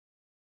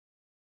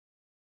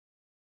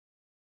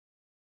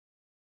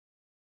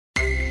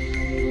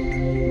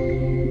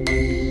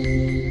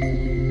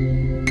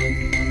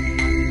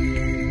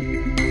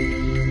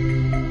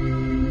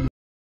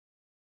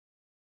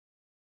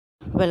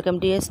Welcome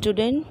dear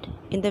student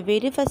in the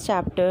very first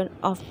chapter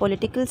of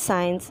political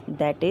science,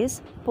 that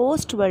is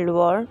post-World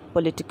War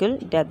political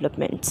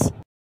developments.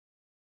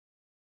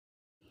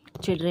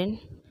 Children,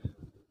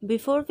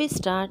 before we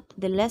start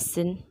the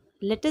lesson,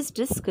 let us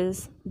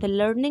discuss the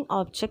learning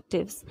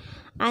objectives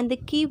and the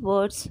key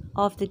words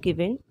of the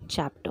given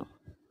chapter.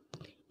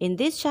 In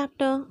this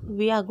chapter,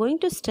 we are going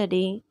to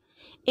study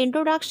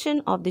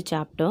introduction of the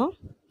chapter,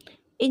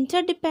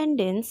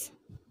 interdependence,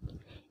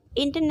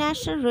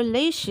 international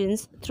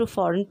relations through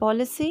foreign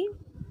policy,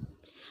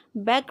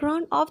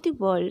 background of the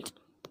world,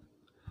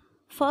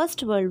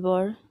 First World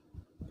War,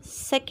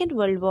 Second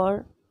World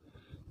War,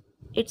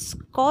 its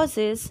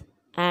causes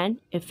and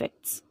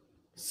effects.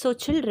 So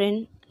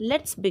children,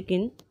 let's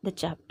begin the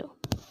chapter.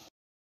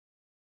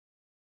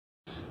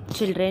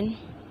 Children,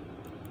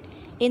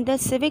 in the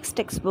civics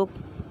textbook,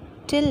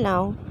 till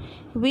now,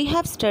 we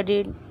have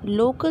studied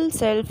local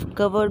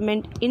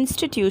self-government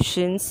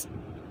institutions,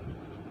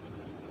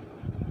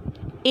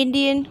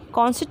 Indian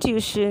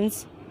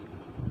constitutions,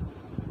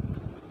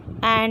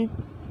 and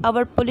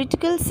our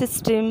political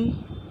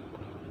system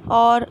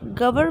or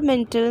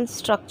governmental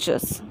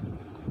structures.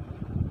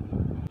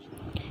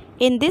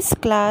 In this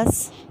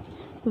class,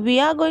 we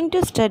are going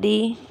to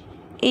study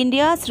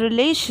India's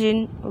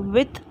relation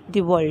with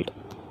the world.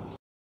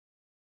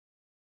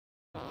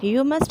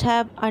 You must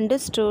have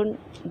understood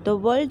the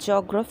world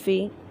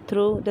geography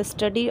through the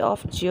study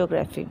of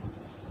geography.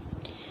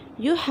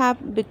 You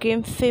have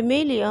become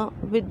familiar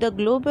with the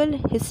global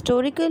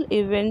historical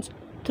events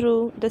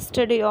through the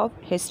study of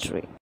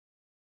history.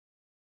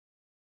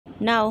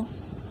 Now,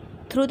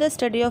 through the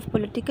study of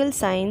political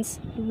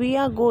science, we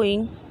are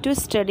going to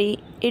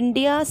study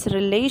India's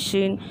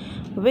relation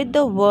with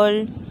the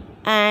world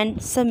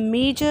and some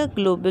major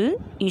global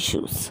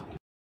issues.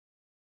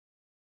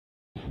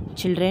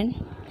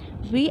 Children,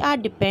 we are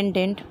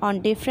dependent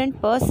on different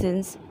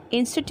persons,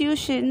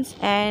 institutions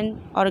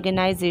and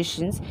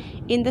organizations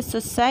in the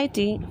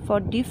society for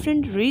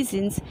different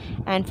reasons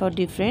and for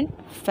different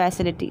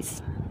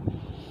facilities.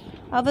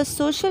 Our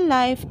social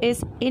life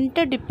is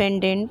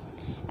interdependent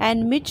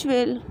and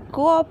mutual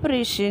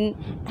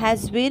cooperation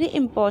has very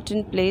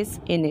important place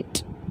in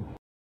it.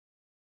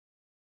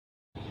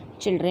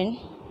 Children,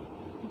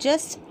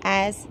 just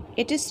as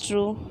it is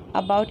true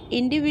about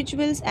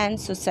individuals and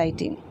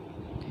society,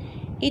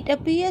 it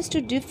appears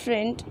to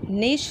different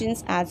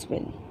nations as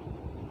well.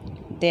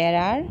 There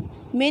are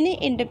many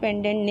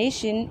independent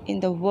nations in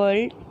the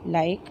world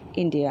like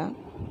India.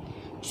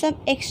 Some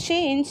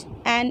exchange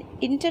and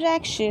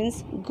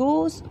interactions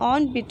goes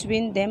on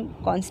between them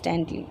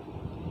constantly.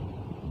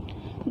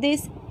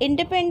 This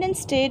independent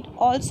state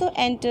also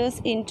enters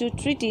into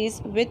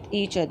treaties with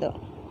each other.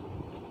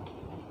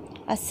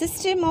 A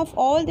system of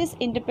all this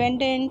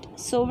independent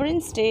sovereign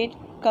state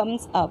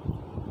comes up.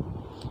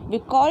 We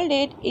called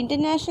it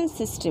international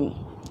system.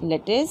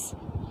 Let us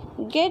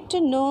get to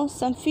know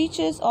some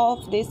features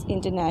of this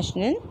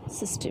international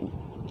system.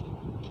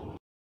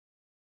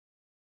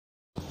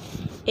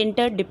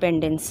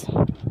 Interdependence.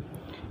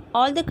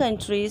 All the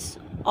countries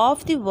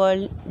of the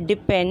world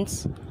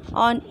depends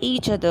on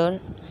each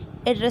other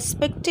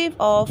irrespective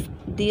of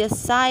their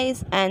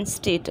size and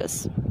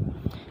status.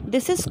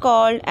 This is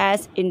called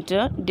as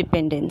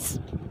interdependence.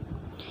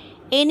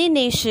 Any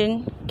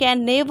nation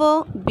can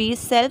never be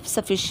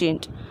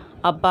self-sufficient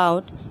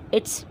about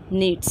its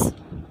needs.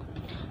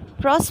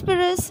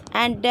 Prosperous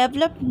and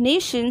developed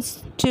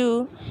nations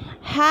too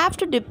have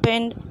to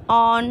depend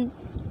on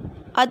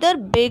other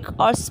big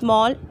or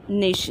small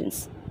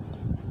nations.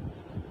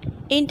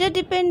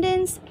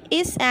 Interdependence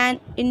is an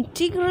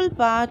integral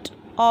part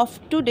of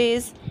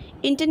today's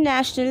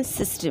international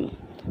system,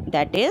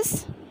 that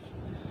is,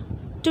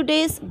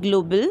 today's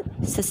global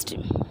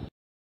system.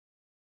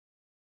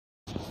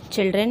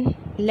 Children,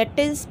 let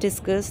us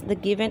discuss the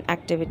given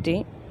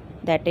activity,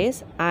 that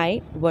is,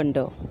 I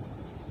wonder.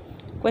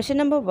 Question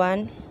number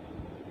 1.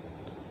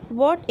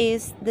 What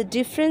is the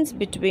difference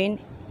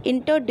between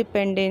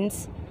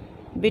interdependence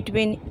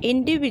between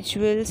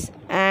individuals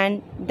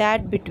and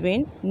that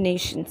between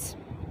nations?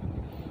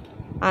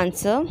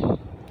 Answer.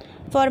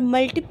 For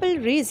multiple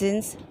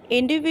reasons,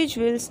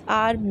 individuals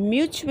are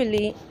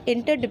mutually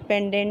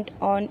interdependent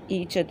on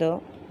each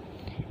other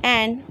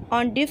and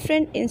on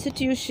different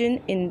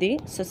institutions in the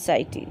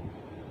society.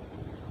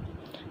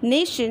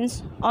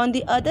 Nations, on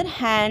the other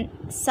hand,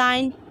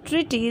 sign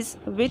treaties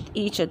with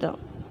each other.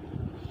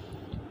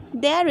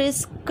 There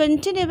is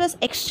continuous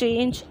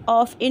exchange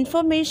of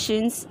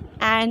information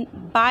and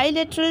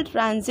bilateral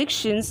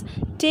transactions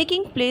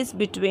taking place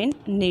between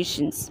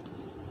nations.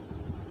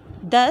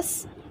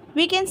 Thus,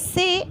 we can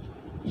say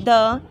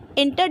the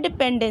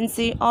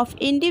interdependency of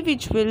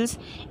individuals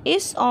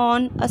is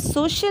on a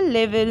social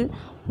level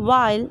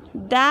while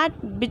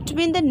that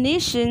between the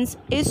nations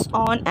is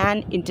on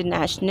an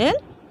international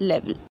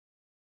level.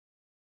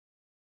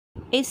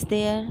 Is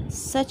there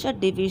such a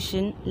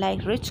division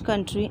like rich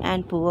country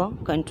and poor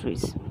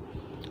countries?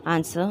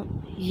 Answer.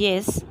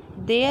 Yes,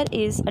 there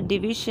is a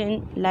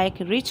division like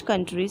rich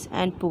countries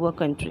and poor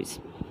countries.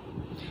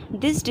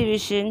 This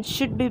division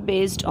should be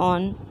based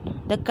on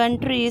the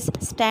country's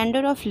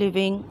standard of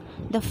living,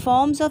 the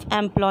forms of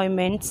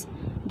employments,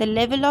 the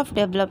level of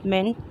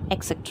development,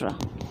 etc.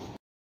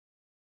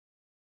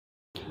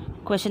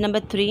 Question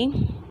number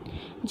 3.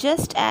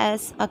 Just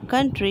as a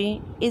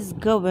country is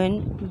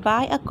governed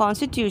by a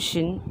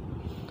constitution,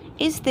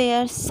 is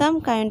there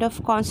some kind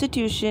of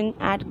constitution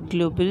at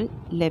global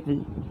level?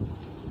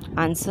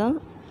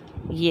 Answer: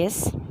 yes.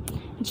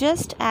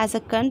 Just as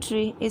a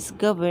country is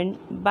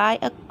governed by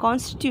a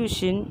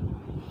constitution,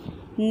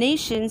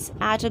 nations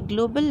at a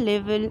global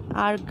level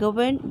are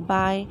governed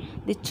by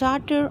the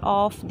Charter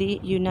of the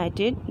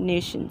United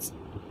Nations.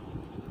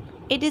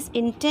 It is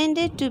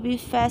intended to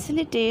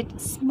facilitate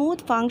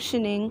smooth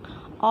functioning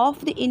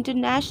of the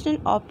international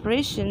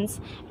operations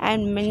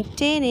and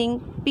maintaining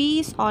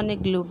peace on a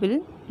global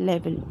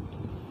level.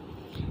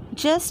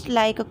 Just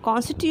like a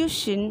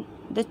constitution,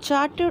 the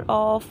Charter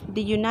of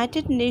the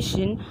United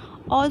Nations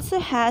also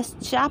has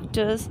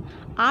chapters,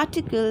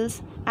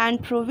 articles,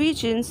 and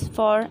provisions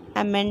for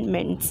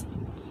amendments.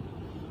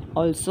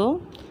 Also,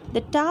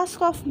 the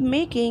task of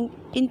making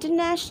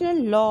international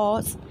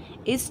laws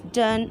is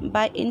done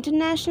by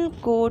International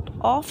Court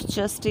of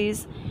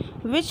Justice,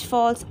 which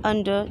falls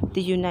under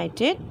the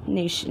United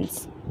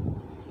Nations.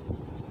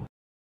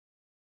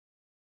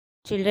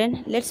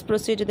 Children, let's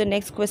proceed to the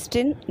next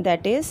question,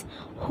 that is,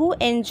 who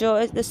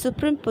enjoys the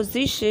supreme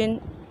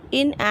position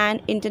in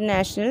an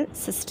international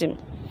system?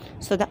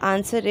 So the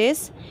answer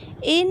is,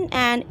 in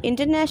an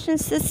international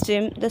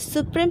system, the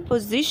supreme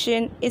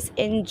position is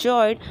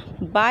enjoyed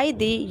by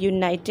the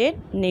United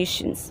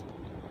Nations.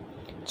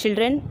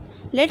 Children,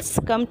 let's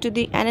come to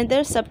the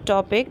another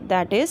subtopic,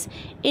 that is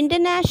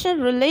international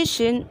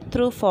relation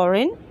through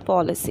foreign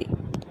policy.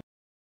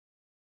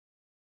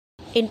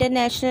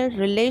 International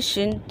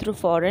relation through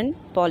foreign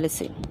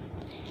policy.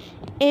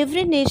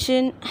 Every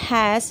nation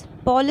has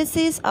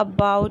policies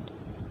about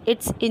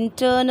its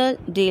internal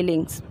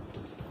dealings,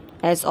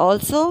 as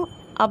also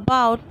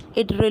about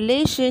its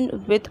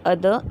relation with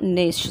other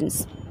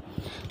nations.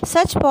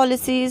 Such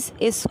policies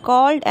is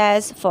called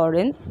as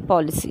foreign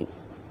policy.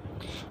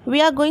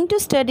 We are going to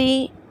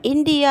study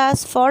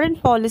India's foreign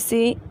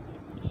policy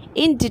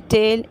in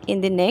detail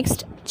in the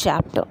next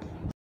chapter.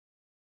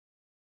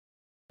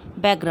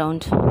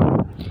 Background.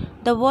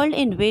 The world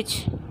in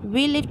which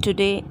we live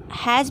today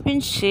has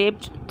been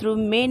shaped through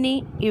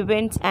many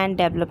events and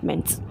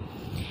developments.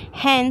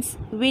 Hence,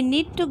 we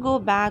need to go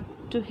back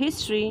to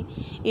history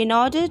in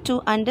order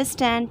to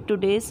understand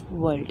today's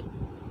world.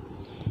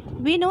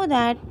 We know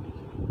that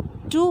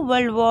 2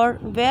 world wars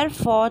were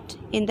fought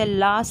in the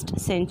last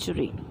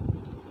century.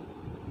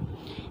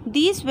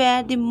 These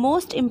were the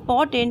most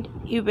important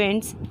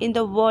events in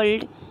the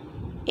world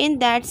in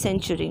that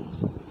century.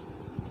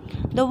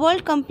 The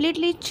world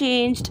completely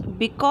changed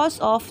because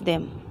of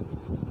them.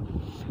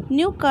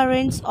 New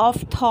currents of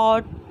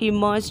thought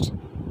emerged.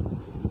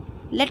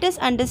 Let us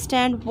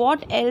understand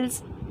what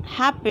else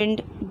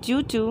happened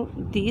due to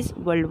these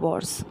world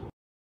wars.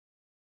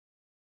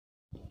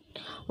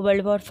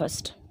 World War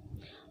First.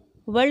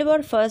 World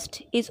War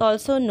First is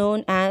also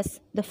known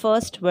as the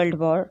First World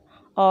War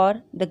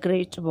or the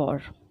Great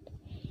War.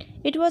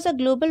 It was a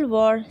global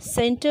war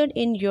centered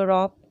in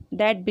Europe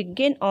that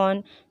began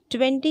on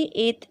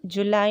 28th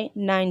July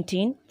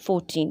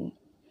 1914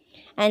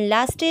 and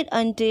lasted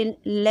until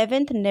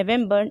 11th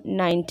November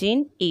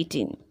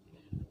 1918.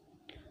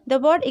 The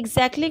war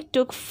exactly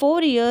took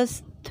 4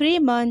 years, 3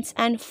 months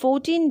and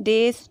 14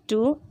 days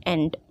to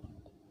end.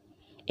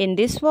 In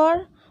this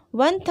war,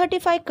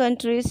 135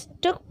 countries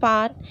took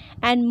part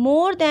and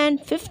more than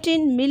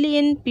 15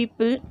 million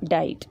people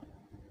died.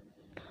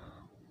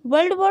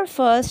 World War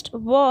I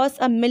was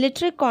a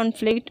military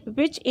conflict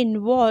which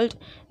involved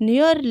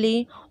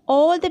nearly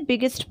all the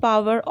biggest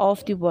power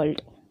of the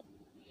world.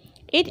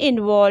 It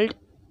involved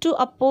 2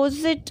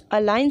 opposite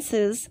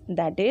alliances,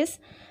 that is,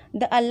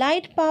 the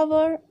Allied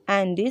power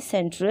and the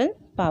Central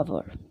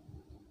power.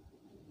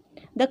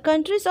 The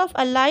countries of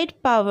Allied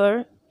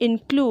power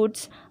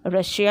includes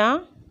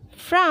Russia,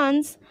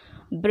 France,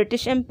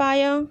 British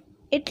Empire,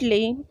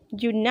 Italy,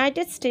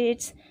 United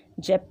States,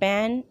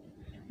 Japan,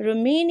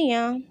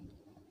 Romania,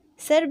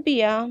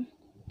 Serbia,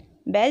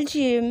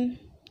 Belgium,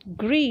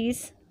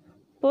 Greece,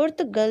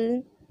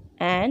 Portugal,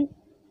 and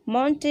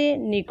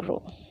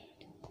Montenegro.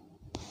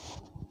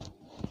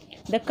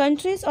 The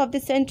countries of the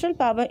Central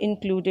Power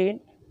included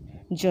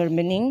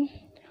Germany,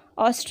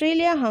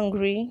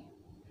 Austria-Hungary,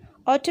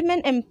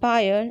 Ottoman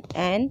Empire,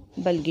 and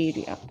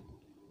Bulgaria.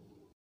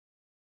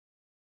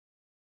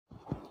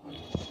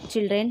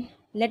 Children,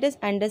 let us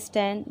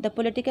understand the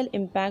political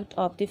impact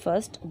of the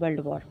First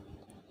World War.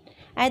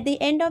 At the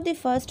end of the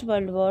First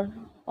World War,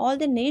 all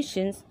the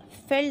nations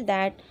felt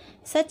that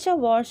such a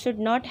war should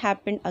not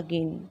happen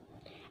again,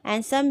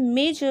 and some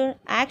major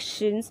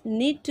actions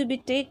need to be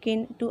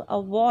taken to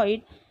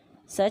avoid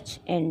such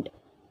end.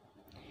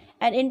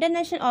 An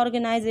international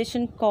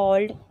organization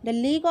called the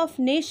League of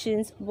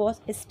Nations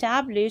was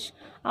established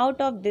out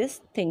of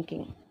this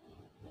thinking.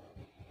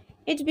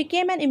 It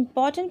became an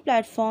important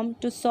platform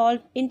to solve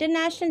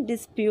international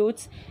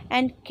disputes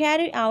and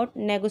carry out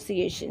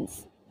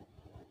negotiations.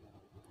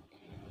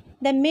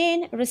 The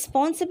main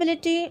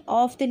responsibility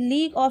of the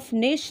League of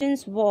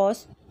Nations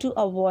was to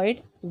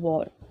avoid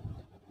war.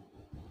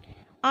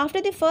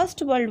 After the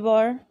First World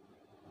War,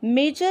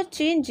 major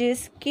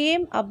changes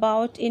came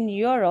about in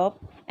Europe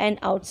and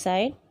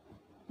outside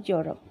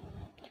Europe.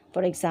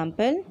 For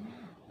example,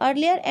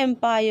 earlier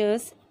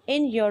empires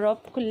in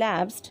Europe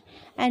collapsed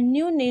and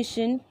new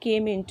nations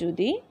came into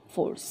the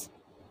force.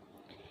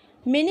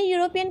 Many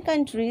European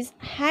countries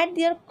had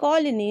their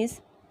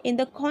colonies in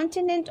the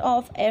continent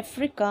of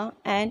Africa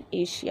and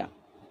Asia.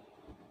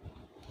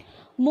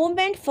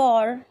 Movement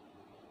for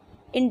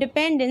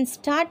independence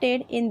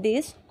started in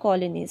these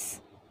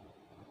colonies.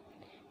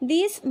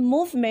 These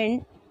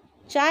movements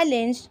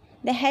challenged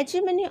the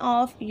hegemony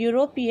of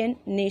European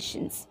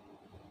nations.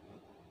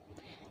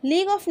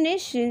 League of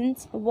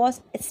Nations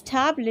was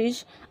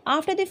established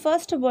after the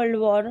First World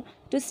War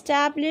to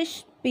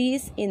establish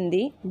peace in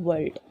the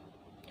world.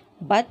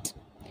 But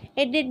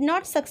it did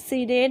not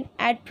succeed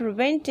at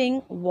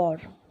preventing war.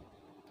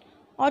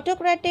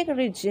 Autocratic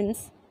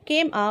regimes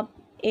came up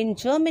in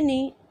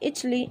Germany,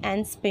 Italy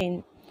and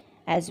Spain,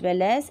 as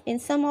well as in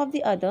some of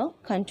the other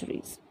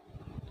countries.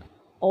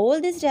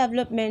 All this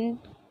development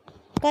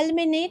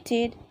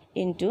culminated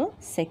into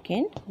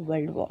Second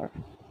World War.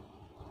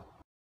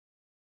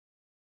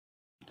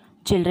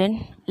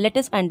 Children, let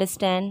us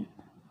understand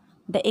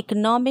the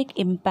economic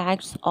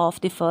impacts of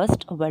the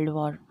First World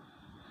War.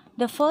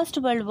 The First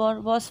World War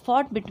was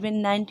fought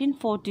between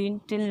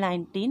 1914 till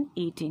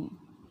 1918.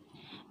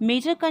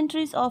 Major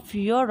countries of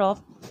Europe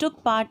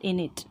took part in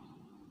it.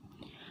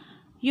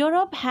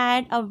 Europe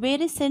had a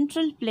very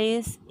central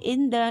place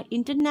in the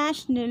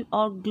international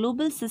or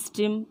global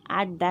system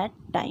at that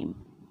time.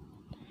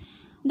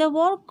 The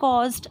war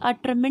caused a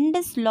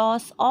tremendous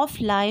loss of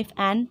life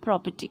and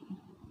property.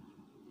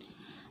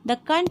 The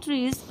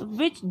countries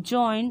which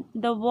joined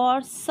the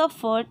war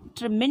suffered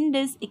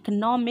tremendous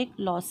economic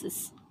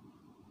losses.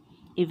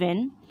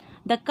 Even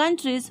the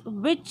countries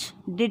which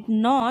did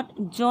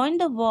not join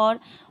the war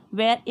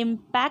were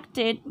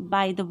impacted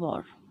by the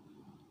war.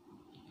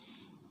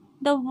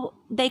 The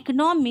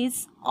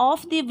economies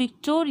of the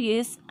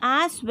victorious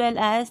as well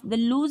as the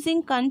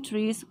losing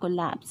countries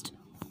collapsed.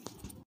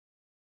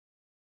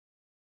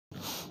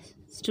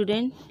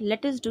 Student,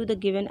 let us do the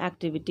given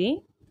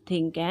activity.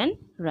 Think and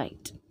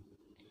write.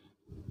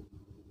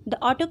 The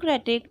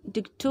autocratic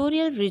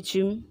dictatorial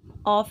regime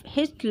of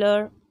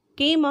Hitler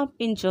came up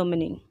in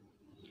Germany.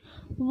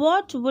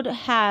 What would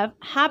have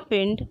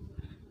happened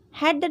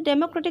had the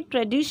democratic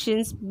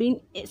traditions been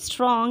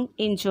strong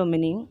in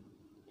Germany?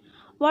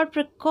 What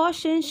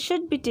precautions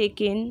should be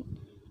taken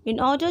in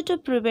order to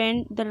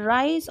prevent the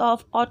rise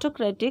of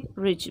autocratic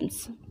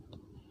regimes?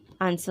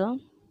 Answer.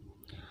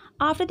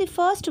 After the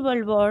First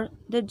World War,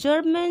 the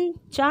German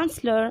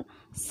Chancellor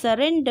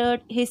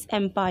surrendered his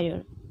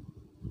empire.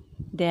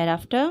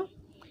 Thereafter,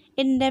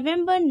 in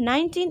November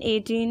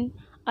 1918,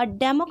 a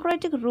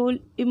democratic rule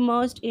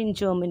emerged in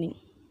Germany.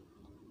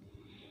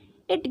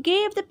 It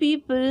gave the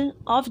people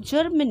of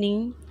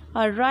Germany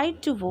a right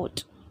to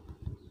vote.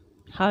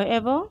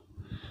 However,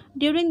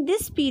 during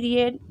this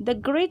period, the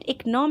Great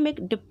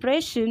Economic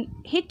Depression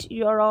hit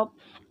Europe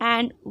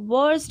and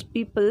worsened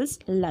people's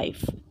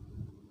life.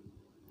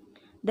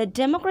 The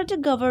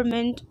democratic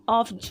government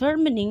of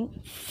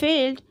Germany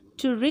failed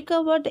to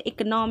recover the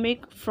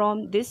economic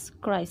from this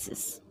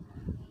crisis.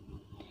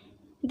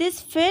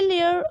 This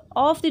failure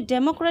of the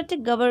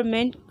democratic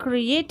government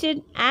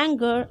created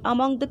anger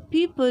among the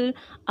people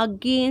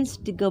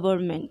against the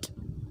government.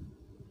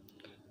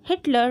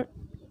 Hitler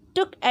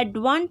took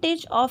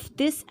advantage of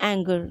this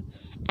anger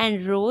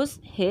and rose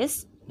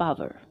his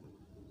power.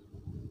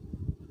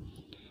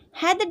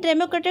 Had the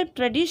democratic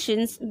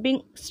traditions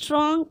been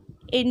strong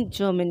in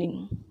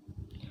Germany,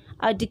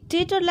 a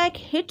dictator like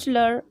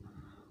Hitler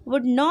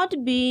would not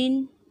have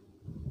been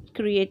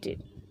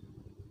created.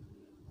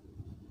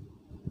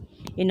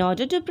 In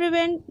order to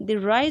prevent the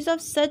rise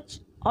of such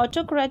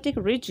autocratic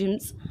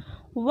regimes,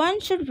 one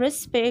should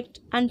respect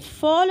and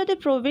follow the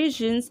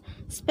provisions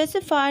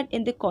specified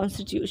in the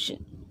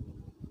Constitution.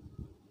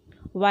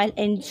 While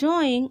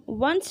enjoying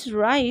one's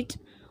right,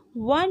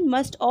 one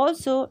must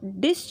also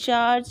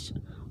discharge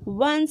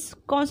one's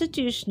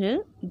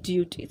constitutional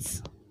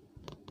duties.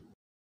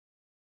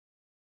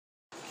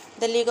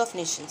 The League of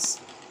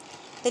Nations.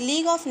 The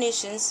League of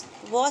Nations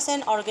was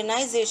an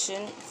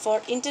organization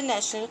for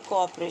international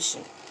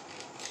cooperation.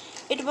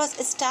 It was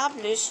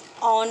established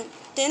on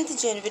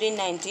 10th January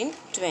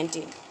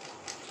 1920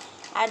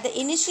 at the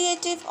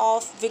initiative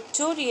of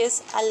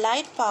victorious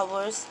Allied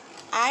powers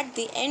at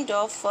the end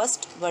of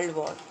First World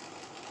War.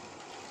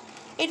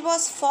 It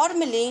was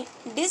formally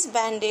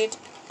disbanded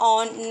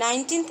on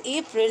 19th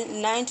April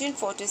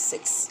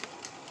 1946.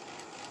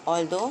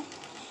 Although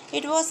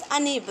it was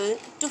unable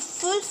to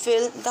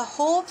fulfill the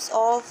hopes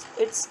of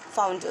its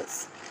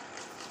founders.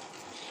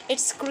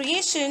 Its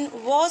creation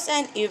was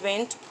an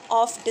event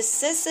of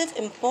decisive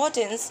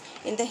importance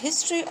in the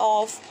history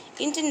of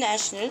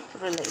international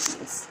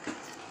relations.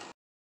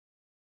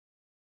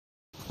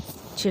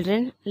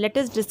 Children, let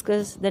us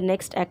discuss the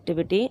next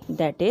activity,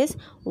 that is,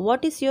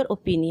 what is your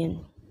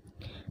opinion?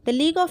 The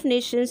League of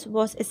Nations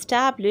was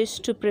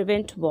established to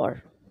prevent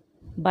war,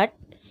 but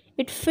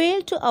it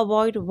failed to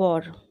avoid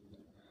war.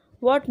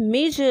 What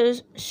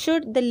measures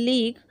should the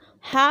League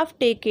have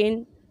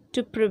taken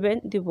to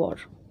prevent the war?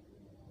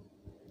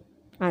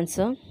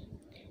 Answer.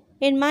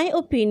 In my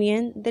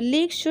opinion, the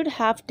League should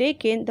have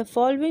taken the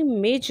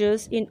following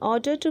measures in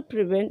order to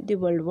prevent the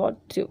World War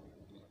II.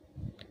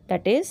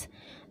 That is,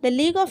 the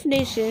League of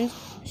Nations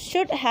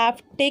should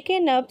have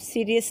taken up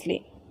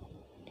seriously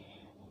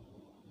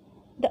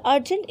the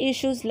urgent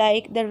issues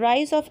like the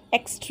rise of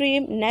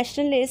extreme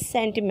nationalist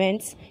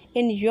sentiments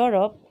in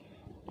Europe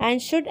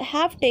and should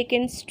have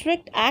taken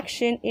strict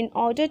action in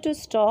order to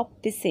stop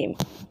the same.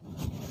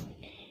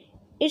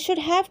 It should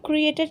have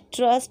created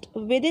trust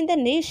within the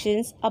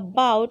nations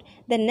about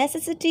the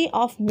necessity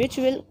of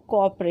mutual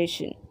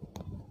cooperation.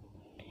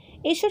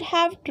 It should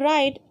have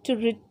tried to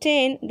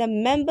retain the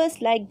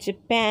members like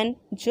Japan,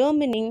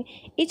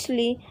 Germany,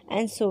 Italy,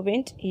 and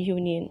Soviet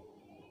Union.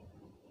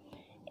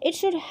 It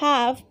should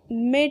have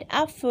made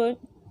effort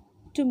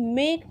to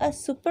make a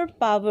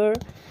superpower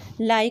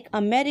like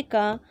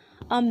America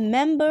a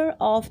member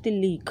of the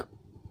League.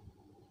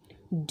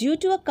 Due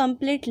to a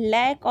complete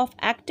lack of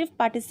active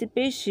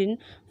participation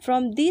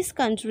from these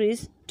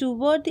countries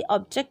toward the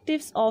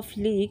objectives of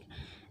League,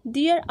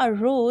 there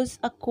arose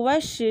a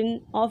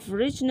question of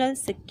regional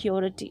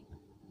security.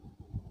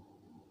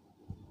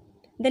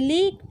 The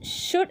League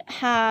should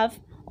have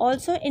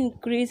also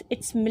increased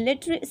its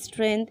military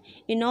strength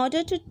in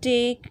order to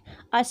take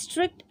a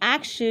strict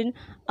action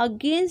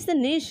against the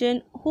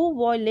nation who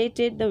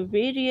violated the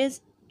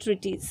various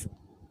treaties.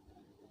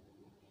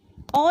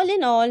 All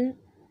in all,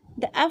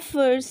 the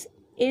efforts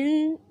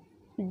in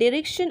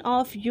direction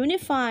of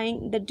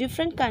unifying the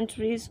different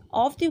countries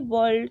of the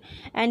world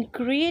and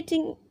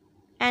creating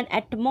an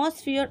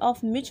atmosphere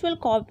of mutual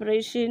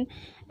cooperation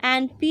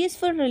and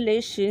peaceful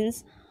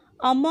relations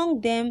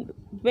among them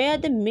were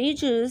the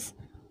measures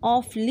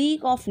of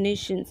League of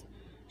Nations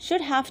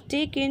should have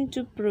taken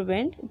to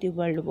prevent the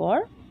World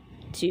War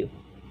II.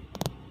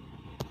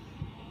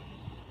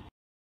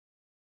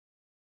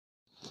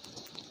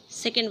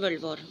 Second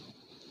World War.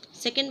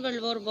 Second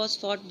World War was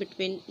fought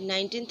between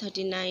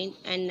 1939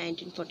 and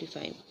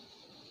 1945.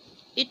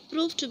 It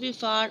proved to be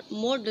far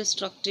more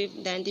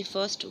destructive than the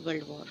First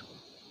World War.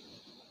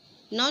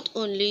 Not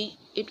only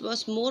it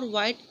was more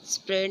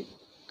widespread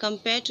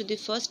compared to the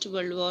First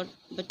World War,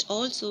 but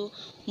also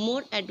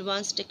more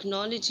advanced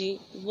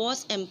technology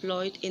was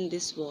employed in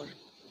this war.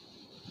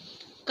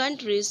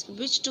 Countries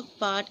which took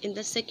part in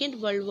the Second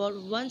World War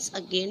once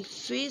again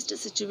faced a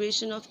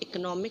situation of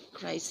economic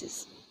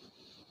crisis.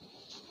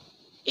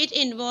 It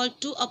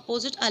involved two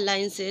opposite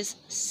alliances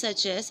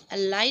such as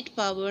Allied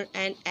power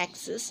and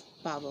Axis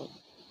power.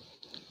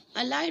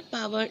 Allied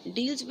power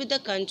deals with the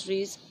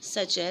countries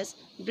such as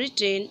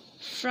Britain,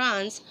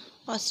 France,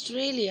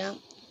 Australia,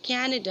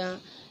 Canada,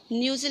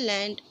 New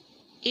Zealand,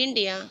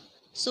 India,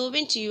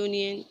 Soviet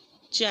Union,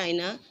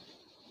 China,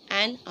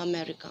 and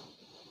America,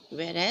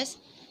 whereas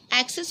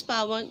Axis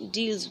power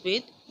deals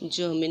with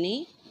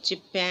Germany,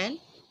 Japan,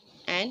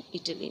 and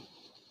Italy.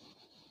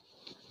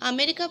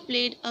 America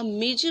played a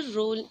major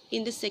role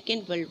in the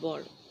Second World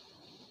War.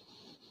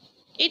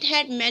 It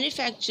had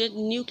manufactured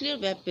nuclear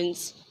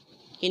weapons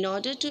in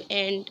order to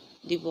end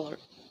the war.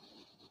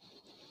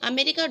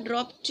 America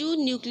dropped 2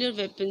 nuclear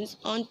weapons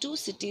on 2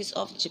 cities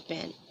of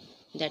Japan,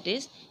 that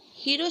is,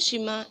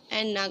 Hiroshima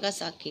and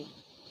Nagasaki,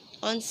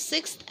 on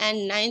 6th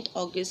and 9th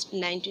August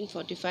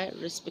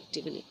 1945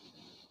 respectively.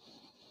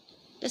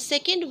 The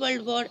Second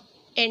World War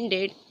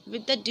ended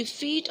with the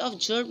defeat of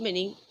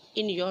Germany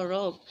in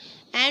Europe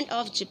and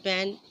of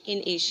Japan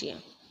in Asia.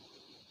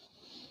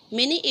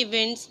 Many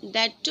events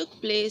that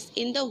took place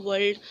in the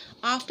world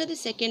after the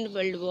Second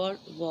World War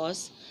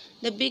was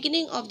the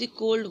beginning of the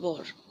Cold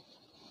War.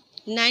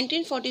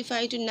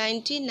 1945 to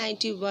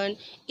 1991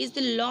 is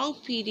the long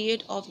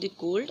period of the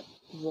Cold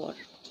War.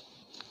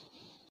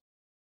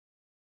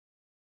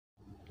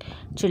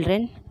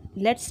 Children,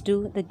 let's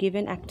do the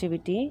given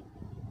activity,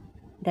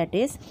 that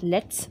is,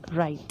 let's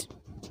write.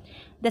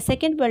 The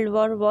Second World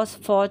War was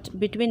fought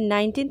between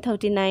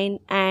 1939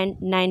 and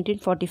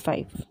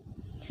 1945.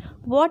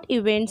 What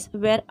events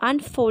were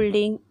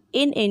unfolding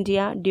in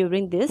India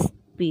during this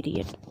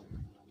period?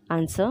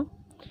 Answer.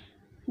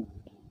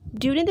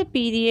 During the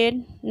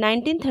period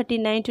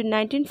 1939 to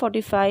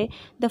 1945,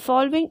 the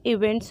following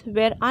events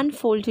were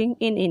unfolding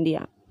in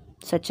India,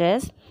 such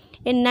as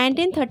in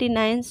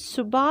 1939,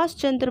 Subhash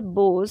Chandra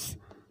Bose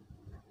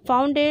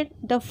founded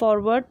the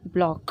Forward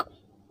Bloc.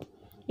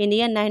 In the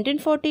year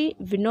 1940,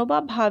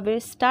 Vinoba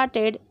Bhave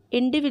started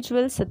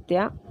individual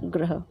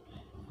satyagraha.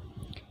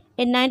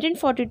 In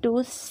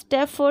 1942,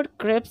 Stafford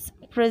Cripps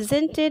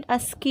presented a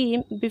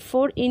scheme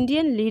before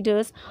Indian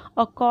leaders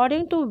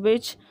according to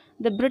which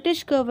the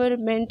British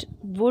government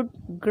would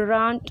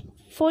grant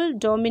full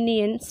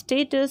dominion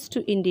status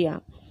to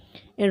India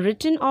in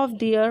return of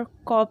their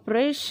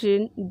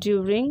cooperation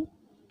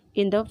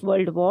in the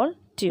World War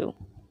II.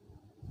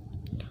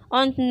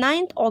 On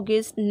 9th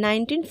August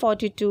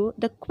 1942,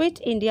 the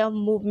Quit India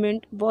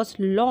movement was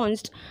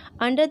launched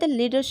under the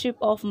leadership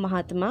of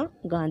Mahatma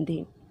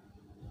Gandhi.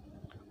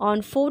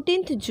 On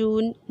 14th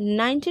June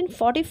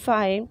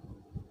 1945,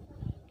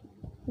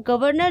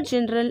 Governor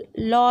General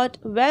Lord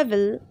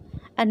Wavell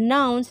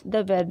announced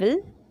the Wavell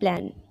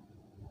Plan.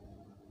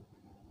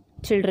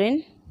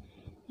 Children,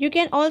 you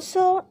can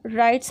also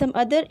write some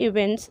other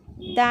events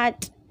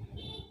that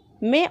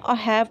may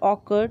have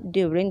occurred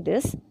during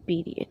this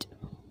period.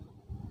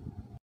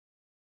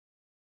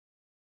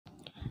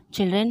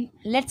 Children,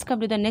 let's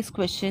come to the next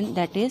question,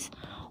 that is,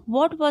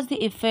 what was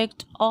the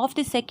effect of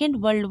the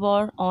Second World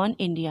War on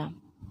India?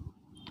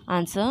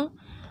 Answer: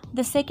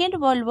 the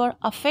Second World War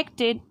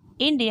affected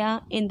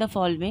India in the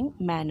following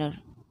manner.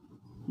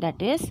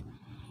 That is,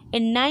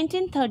 in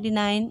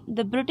 1939,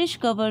 the British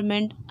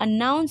government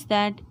announced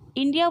that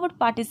India would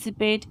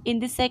participate in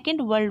the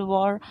Second World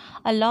War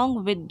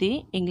along with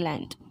the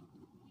England.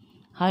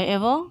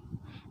 However,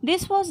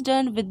 this was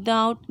done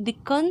without the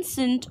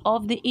consent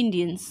of the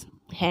Indians.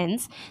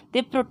 Hence,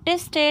 they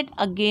protested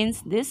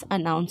against this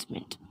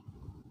announcement.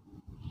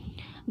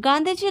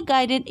 Gandhiji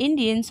guided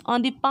Indians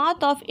on the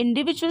path of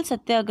individual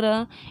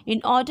satyagraha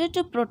in order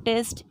to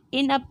protest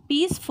in a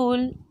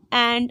peaceful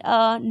and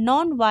a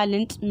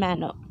non-violent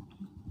manner.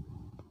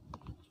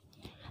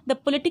 The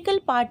political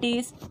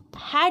parties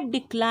had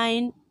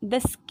declined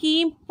the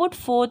scheme put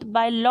forth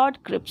by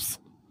Lord Cripps.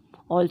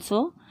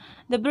 Also,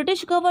 the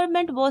British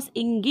government was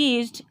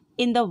engaged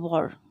in the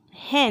war.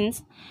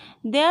 Hence,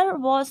 there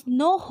was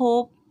no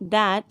hope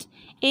that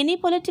any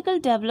political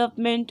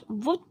development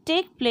would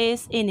take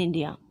place in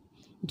India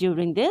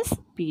during this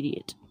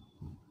period.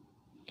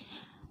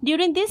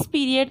 During this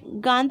period,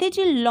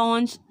 Gandhiji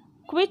launched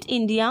Quit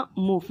India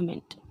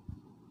movement.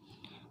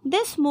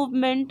 This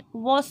movement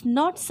was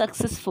not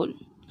successful.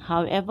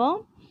 However,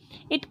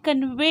 it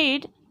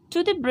conveyed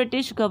to the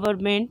British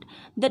government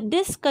the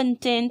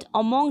discontent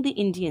among the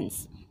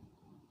Indians.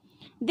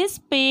 This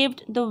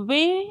paved the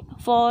way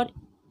for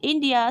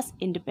India's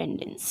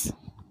independence.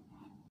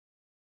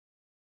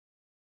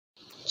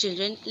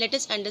 Children, let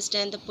us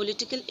understand the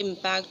political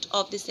impact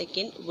of the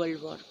Second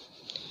World War.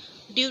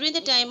 During the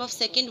time of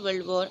Second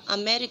World War,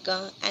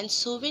 America and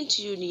Soviet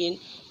Union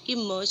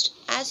emerged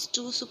as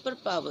two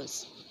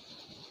superpowers,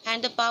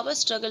 and the power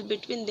struggle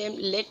between them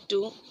led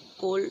to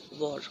Cold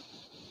War.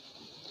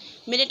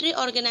 Military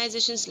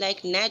organizations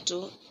like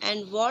NATO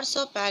and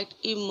Warsaw Pact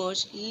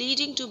emerged,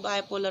 leading to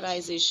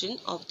bipolarization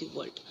of the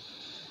world.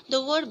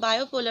 The word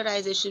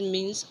biopolarization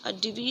means a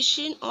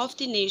division of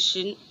the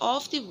nation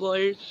of the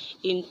world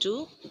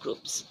into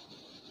groups.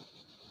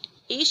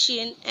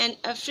 Asian and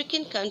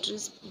African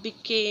countries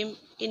became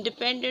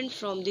independent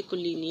from the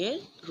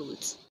colonial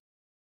rules.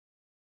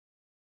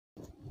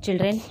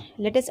 Children,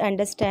 let us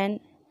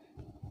understand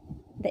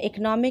the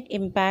economic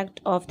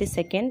impact of the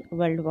Second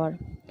World War.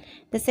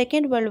 The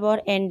Second World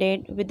War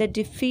ended with the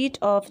defeat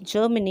of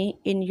Germany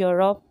in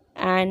Europe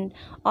and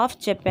of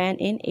Japan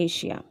in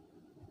Asia.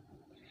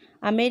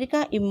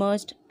 America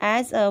emerged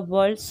as a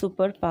world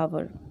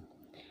superpower.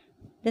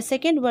 The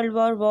Second World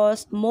War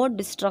was more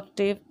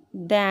destructive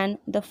than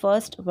the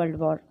First World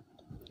War.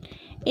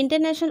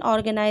 International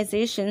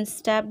organizations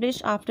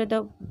established after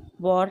the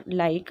war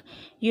like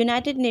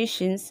United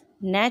Nations,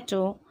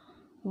 NATO,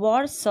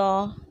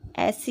 Warsaw,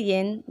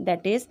 ASEAN,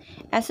 that is,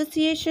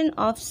 Association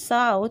of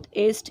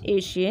Southeast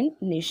Asian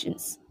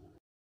Nations.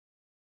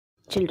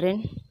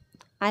 Children,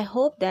 I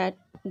hope that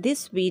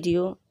this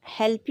video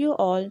help you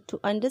all to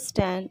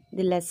understand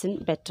the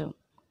lesson better.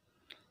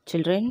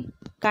 Children,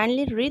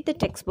 kindly read the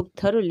textbook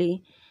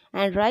thoroughly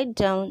and write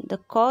down the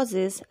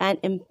causes and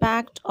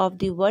impact of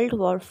the World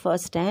War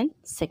First and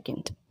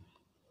Second.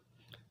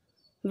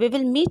 We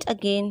will meet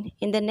again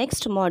in the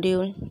next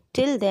module.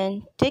 Till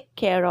then, take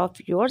care of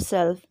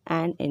yourself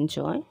and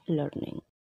enjoy learning.